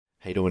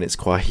Hey doing, it's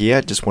Khoa here.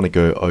 Just want to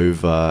go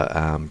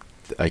over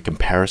a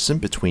comparison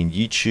between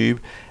YouTube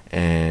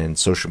and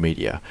social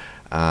media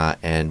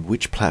and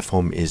which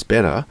platform is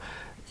better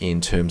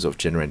in terms of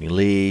generating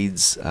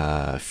leads,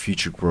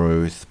 future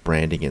growth,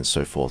 branding and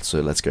so forth. So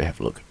let's go have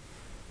a look.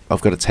 I've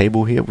got a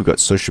table here. We've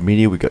got social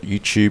media, we've got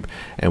YouTube,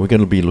 and we're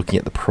going to be looking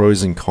at the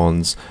pros and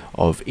cons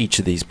of each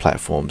of these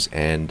platforms,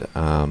 and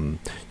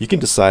you can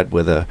decide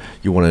whether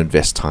you want to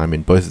invest time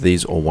in both of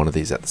these or one of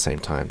these at the same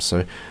time.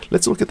 So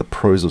let's look at the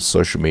pros of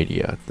social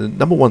media. The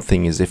number one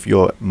thing is, if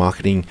you're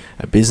marketing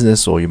a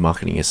business or you're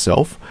marketing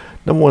yourself,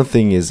 number one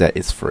thing is that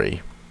it's free.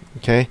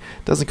 Okay,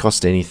 it doesn't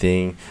cost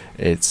anything.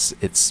 It's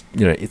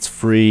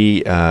free.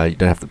 You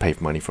don't have to pay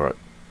for money for it.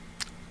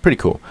 Pretty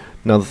cool.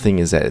 Another thing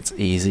is that it's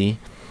easy.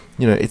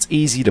 It's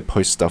easy to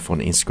post stuff on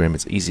Instagram.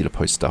 It's easy to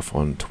post stuff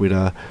on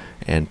Twitter,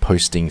 and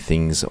posting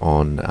things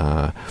on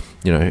on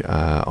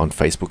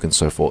Facebook and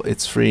so forth.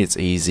 It's free. It's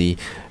easy.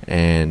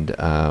 And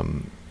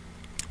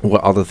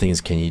what other things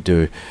can you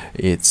do?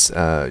 It's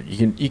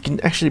you can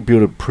actually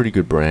build a pretty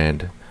good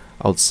brand.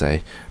 I would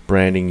say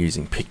branding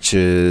using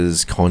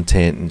pictures,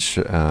 content,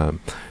 and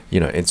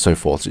and so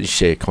forth. So you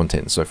share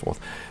content and so forth.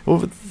 Well,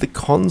 the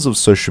cons of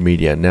social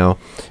media. Now,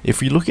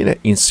 if you're looking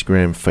at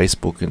Instagram,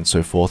 Facebook, and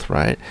so forth,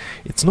 right?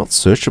 It's not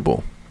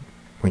searchable.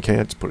 Okay,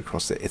 I just put it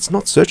across there. It's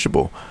not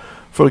searchable.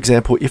 For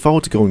example, if I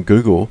were to go on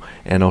Google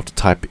and I were to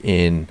type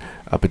in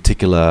a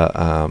particular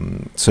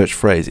search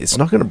phrase, it's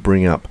not going to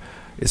bring up.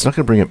 It's not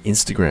going to bring up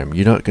Instagram.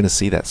 You're not going to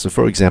see that. So,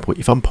 for example,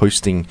 if I'm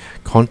posting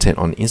content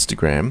on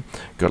Instagram,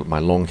 got my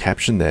long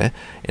caption there,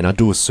 and I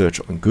do a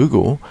search on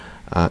Google,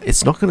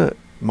 it's not going to.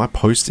 My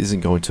post isn't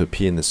going to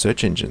appear in the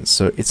search engines,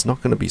 so it's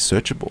not going to be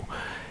searchable.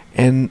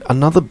 And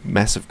another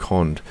massive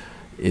con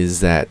is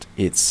that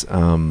it's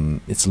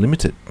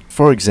limited.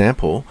 For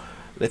example,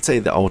 let's say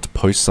that I want to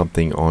post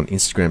something on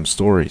Instagram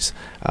stories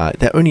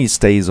that only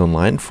stays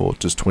online for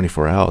just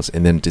 24 hours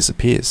and then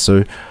disappears.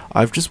 So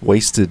I've just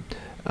wasted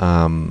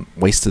a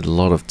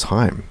lot of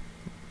time.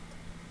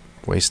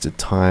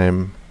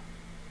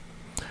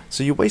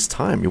 So you waste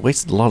time. You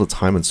wasted a lot of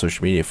time on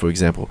social media. For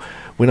example,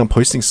 when I'm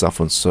posting stuff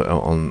on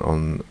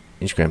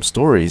Instagram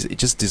stories, it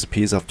just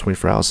disappears after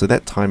 24 hours. So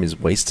that time is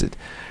wasted,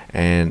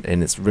 and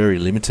it's very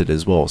limited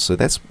as well. So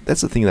that's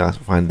the thing that I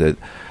find that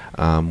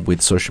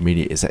with social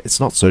media is that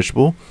it's not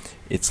searchable,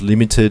 it's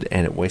limited,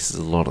 and it wastes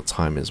a lot of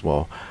time as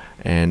well.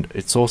 And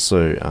it's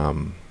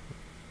also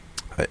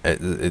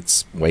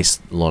it's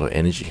wastes a lot of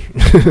energy.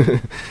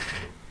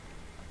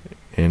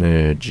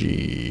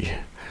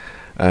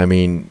 I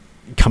mean,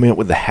 coming up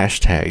with the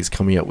hashtags,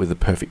 coming up with the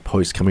perfect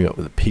post, coming up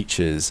with the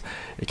pictures,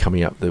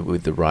 coming up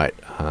with the right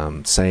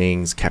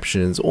sayings,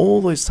 captions, all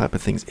those type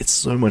of things. It's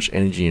so much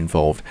energy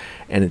involved,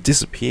 and it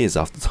disappears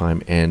after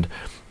time, and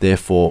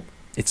therefore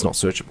it's not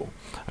searchable.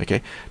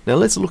 Okay, now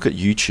let's look at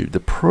YouTube.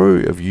 The pro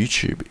of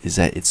YouTube is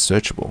that it's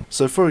searchable.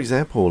 So for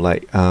example,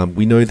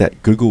 we know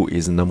that Google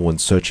is the #1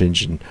 search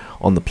engine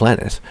on the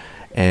planet,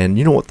 and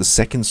you know what the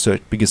second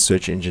biggest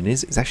search engine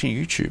is? It's actually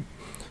YouTube.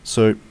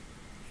 So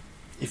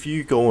if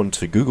you go on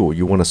to Google,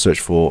 you want to search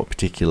for a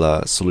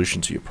particular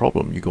solution to your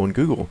problem, you go on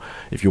Google.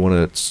 If you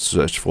want to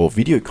search for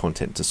video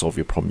content to solve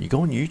your problem, you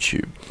go on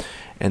YouTube.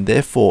 And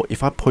therefore,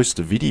 if I post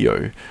a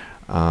video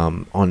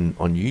on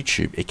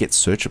YouTube, it gets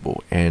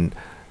searchable, and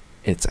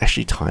it's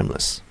actually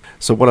timeless.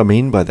 So what I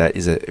mean by that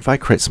is that if I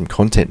create some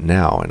content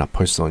now and I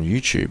post it on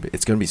YouTube,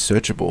 it's going to be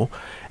searchable,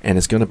 and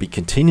it's going to be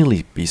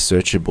continually be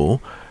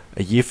searchable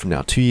a year from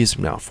now, 2 years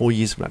from now, 4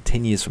 years from now,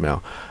 10 years from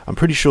now. I'm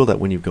pretty sure that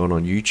when you've gone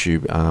on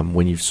YouTube,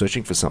 when you're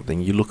searching for something,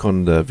 you look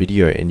on the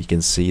video and you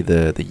can see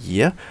the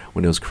year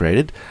when it was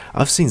created.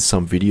 I've seen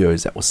some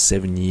videos that was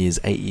 7 years,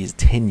 8 years,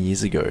 10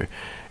 years ago,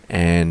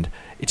 and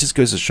it just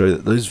goes to show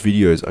that those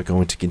videos are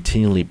going to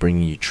continually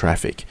bring you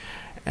traffic,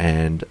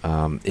 and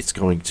it's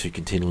going to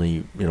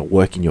continually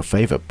work in your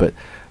favor. But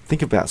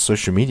think about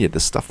social media. The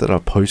stuff that I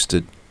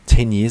posted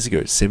 10 years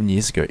ago, 7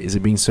 years ago, is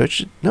it being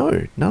searched?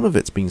 No, none of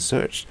it's being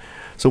searched.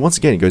 So once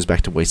again, it goes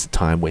back to wasted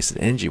time, wasted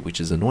energy,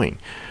 which is annoying,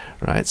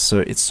 right?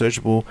 So it's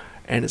searchable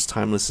and it's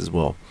timeless as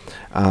well.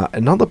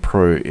 Another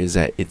pro is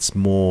that it's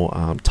more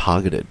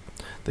targeted.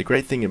 The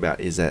great thing about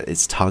it is that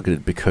it's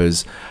targeted,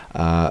 because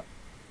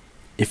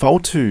if I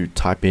were to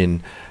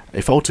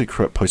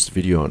post a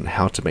video on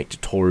how to make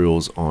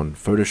tutorials on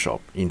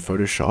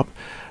Photoshop,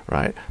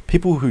 right?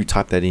 People who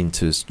type that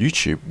into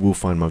YouTube will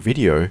find my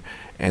video,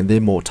 and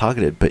they're more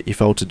targeted. But if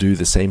I were to do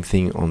the same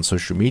thing on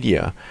social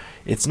media,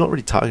 it's not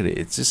really targeted.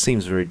 It just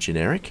seems very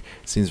generic.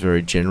 It seems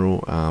very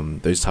general.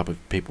 Those type of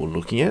people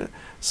looking at it.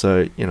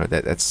 So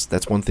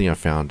that's one thing I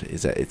found,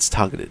 is that it's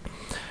targeted.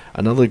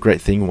 Another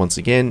great thing, once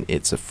again,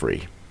 it's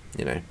free.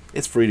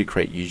 It's free to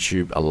create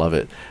YouTube. I love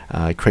it.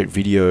 Create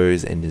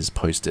videos and just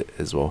post it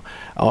as well.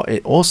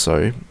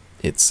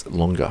 It's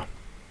longer.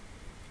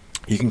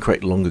 You can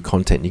create longer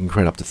content. You can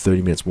create up to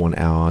 30 minutes, 1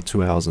 hour,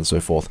 2 hours, and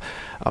so forth,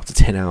 up to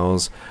 10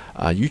 hours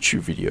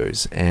YouTube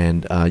videos,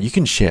 and you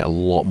can share a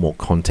lot more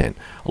content,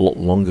 a lot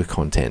longer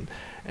content.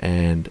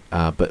 And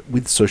but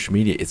with social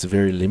media, it's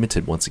very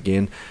limited. Once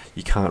again,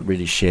 you can't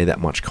really share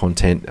that much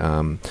content.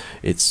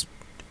 It's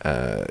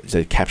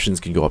the captions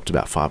can go up to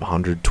about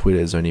 500. Twitter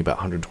is only about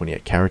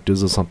 128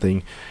 characters or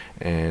something,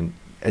 and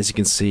as you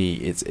can see,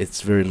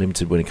 it's very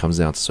limited when it comes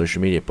down to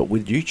social media. But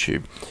with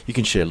YouTube, you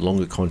can share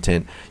longer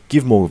content,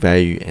 give more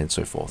value, and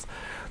so forth.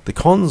 The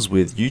cons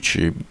with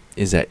YouTube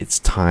is that it's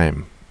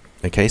time.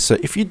 Okay, so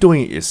if you're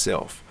doing it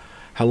yourself,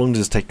 how long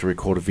does it take to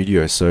record a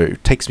video? So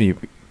it takes me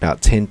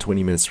about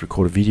 10-20 minutes to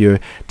record a video.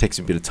 It takes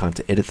me a bit of time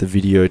to edit the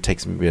video. It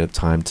takes me a bit of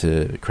time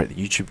to create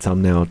the YouTube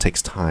thumbnail. It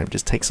takes time. It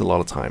just takes a lot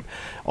of time.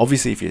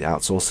 Obviously, if you're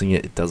outsourcing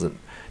it,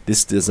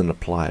 this doesn't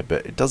apply,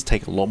 but it does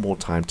take a lot more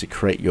time to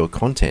create your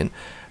content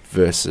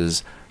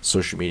versus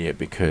social media,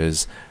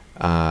 because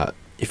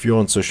if you're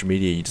on social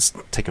media, you just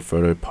take a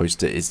photo,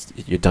 post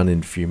it, you're done in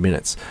a few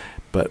minutes.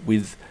 But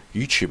with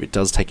YouTube, it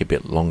does take a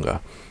bit longer.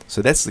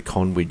 So that's the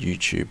con with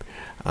YouTube,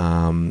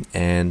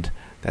 and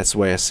that's the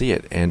way I see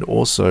it. And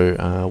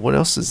also, what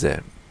else is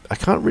there? I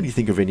can't really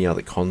think of any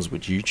other cons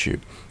with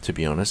YouTube, to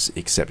be honest,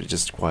 except it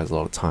just requires a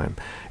lot of time.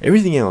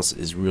 Everything else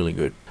is really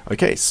good.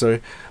 Okay, so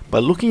by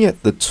looking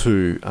at the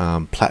two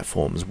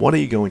platforms, what are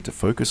you going to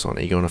focus on?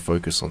 Are you going to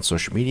focus on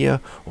social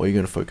media, or are you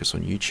going to focus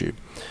on YouTube?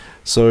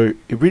 So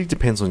it really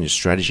depends on your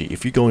strategy.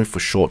 If you're going for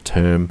short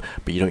term,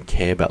 but you don't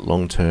care about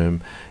long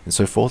term and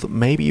so forth,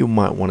 maybe you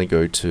might want to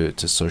go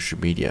to social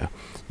media.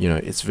 You know,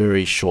 it's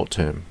very short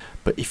term.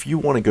 But if you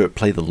want to go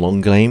play the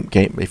long game,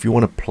 if you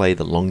want to play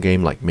the long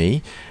game like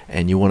me,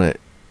 and you want to,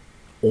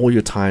 all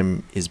your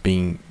time is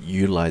being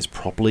utilized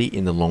properly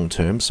in the long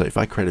term. So if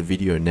I create a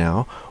video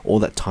now, all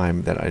that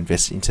time that I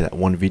invest into that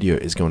one video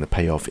is going to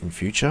pay off in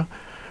future,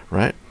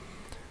 right?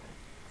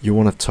 You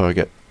want to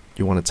target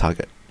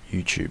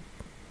YouTube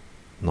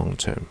long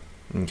term.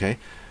 Okay,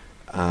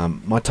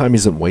 my time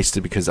isn't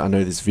wasted because I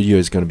know this video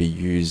is going to be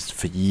used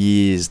for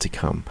years to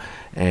come,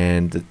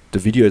 and the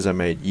videos I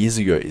made years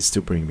ago is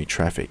still bringing me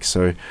traffic.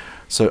 So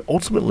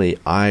ultimately,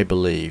 I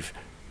believe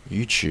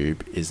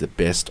YouTube is the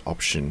best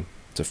option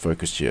to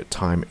focus your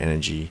time,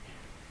 energy,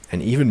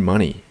 and even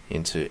money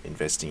into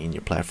investing in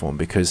your platform,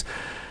 because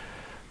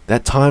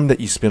that time that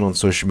you spend on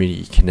social media,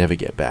 you can never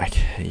get back.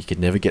 You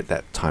can never get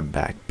that time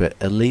back. But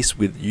at least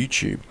with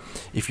YouTube,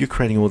 if you're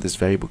creating all this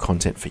valuable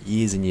content for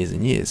years and years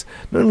and years,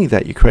 not only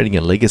that, you're creating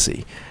a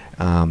legacy.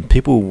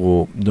 People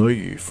will know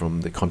you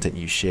from the content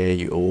you share.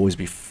 You'll always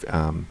be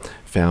found,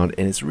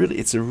 and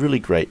it's a really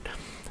great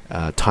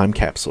time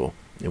capsule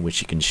in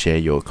which you can share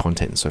your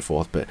content and so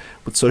forth. But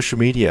with social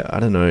media, I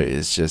don't know,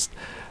 it's just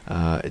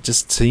it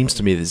just seems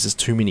to me there's just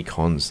too many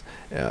cons,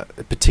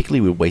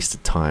 particularly with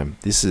wasted time.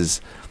 This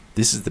is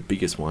the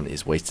biggest one,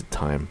 is wasted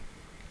time.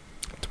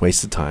 It's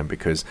wasted time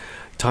because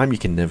time you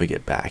can never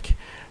get back.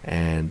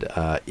 And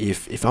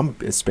if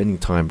I'm spending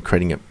time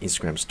creating an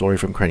Instagram story,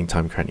 if I'm creating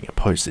time creating a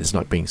post, it's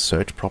not being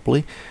searched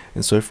properly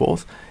and so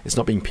forth, it's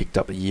not being picked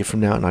up a year from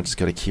now, and I just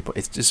got to keep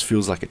it. Just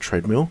feels like a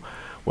treadmill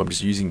where I'm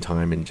just using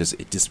time and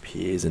it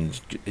disappears, and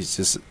it's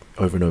just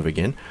over and over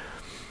again.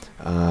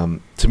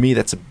 To me,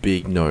 that's a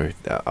big no.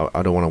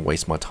 I don't want to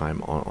waste my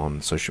time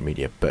on social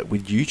media. But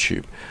with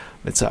YouTube,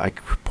 let's say I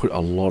put a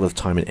lot of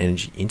time and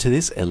energy into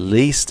this, at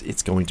least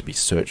it's going to be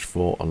searched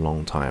for a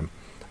long time.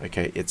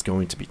 Okay, it's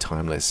going to be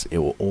timeless. It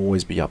will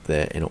always be up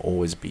there, and it'll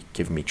always be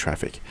giving me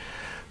traffic.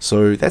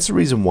 So that's the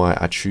reason why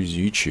I choose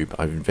YouTube.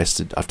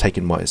 I've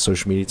taken my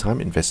social media time,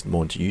 invested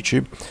more into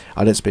YouTube.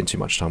 I don't spend too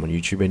much time on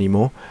YouTube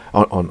anymore,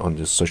 on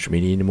just social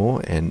media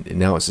anymore, and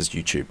now it's just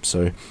YouTube.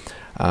 So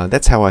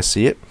that's how I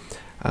see it.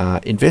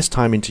 Invest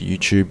time into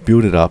YouTube,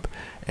 build it up,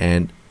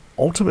 and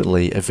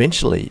ultimately,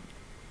 eventually,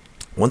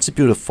 once you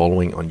build a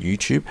following on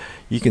YouTube,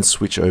 you can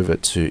switch over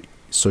to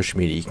social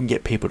media. You can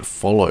get people to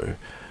follow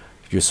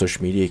your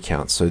social media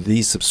account. So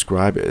these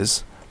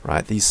subscribers,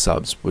 right, these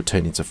subs will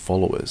turn into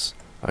followers,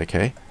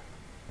 okay,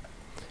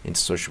 into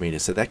social media.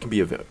 So that can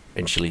be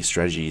eventually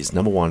strategies.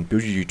 Number one,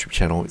 build your YouTube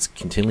channel. It's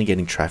continually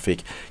getting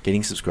traffic,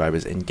 getting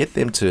subscribers, and get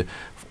them to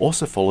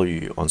also follow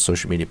you on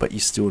social media, but you're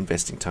still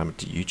investing time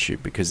into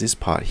YouTube, because this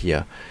part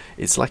here,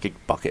 it's like a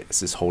bucket.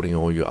 It's just holding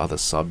all your other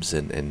subs,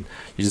 and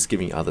you're just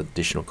giving other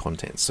additional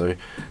content. So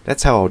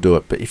that's how I'll do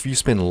it. But if you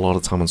spend a lot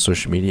of time on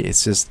social media,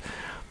 it's just,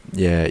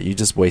 yeah, you're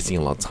just wasting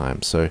a lot of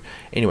time. So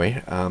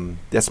anyway,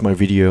 that's my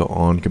video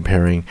on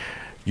comparing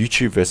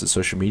YouTube versus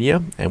social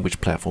media and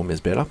which platform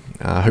is better.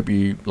 I hope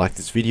you like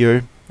this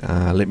video.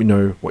 Let me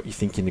know what you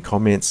think in the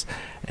comments,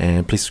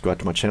 and please subscribe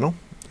to my channel,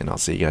 and I'll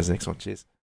see you guys next one. Cheers.